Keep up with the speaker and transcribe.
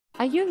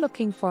Are you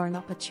looking for an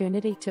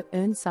opportunity to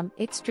earn some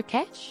extra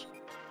cash?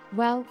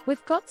 Well,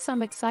 we've got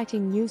some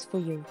exciting news for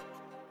you.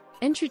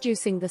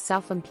 Introducing the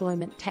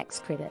Self-Employment Tax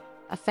Credit,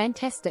 a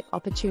fantastic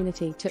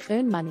opportunity to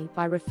earn money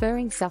by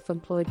referring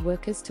self-employed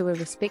workers to a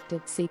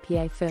respected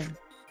CPA firm.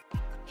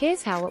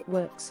 Here's how it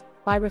works.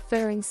 By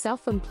referring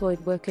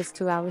self-employed workers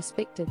to our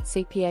respected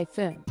CPA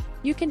firm,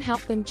 you can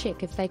help them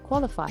check if they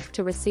qualify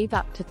to receive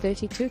up to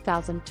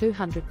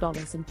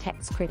 $32,200 in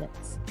tax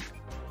credits.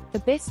 The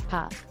best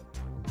part: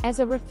 as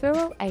a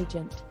referral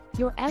agent,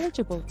 you're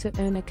eligible to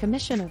earn a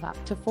commission of up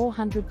to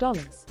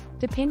 $400,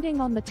 depending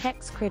on the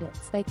tax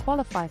credits they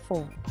qualify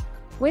for.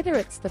 Whether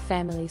it's the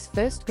family's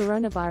first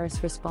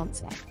Coronavirus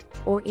Response Act,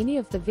 or any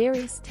of the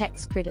various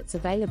tax credits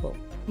available,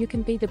 you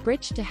can be the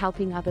bridge to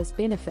helping others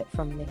benefit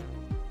from them.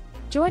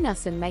 Join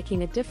us in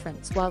making a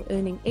difference while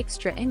earning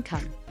extra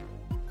income.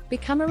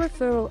 Become a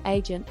referral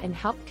agent and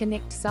help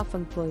connect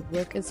self-employed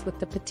workers with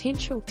the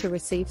potential to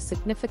receive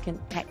significant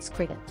tax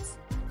credits.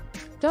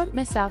 Don't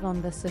miss out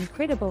on this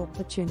incredible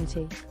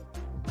opportunity.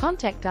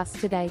 Contact us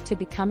today to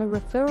become a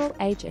referral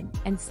agent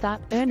and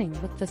start earning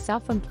with the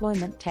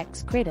Self-Employment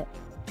Tax Credit.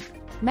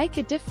 Make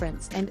a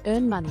difference and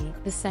earn money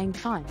at the same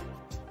time.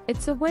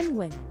 It's a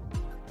win-win.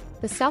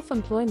 The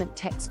Self-Employment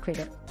Tax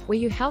Credit, where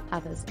you help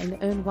others and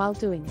earn while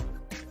doing it.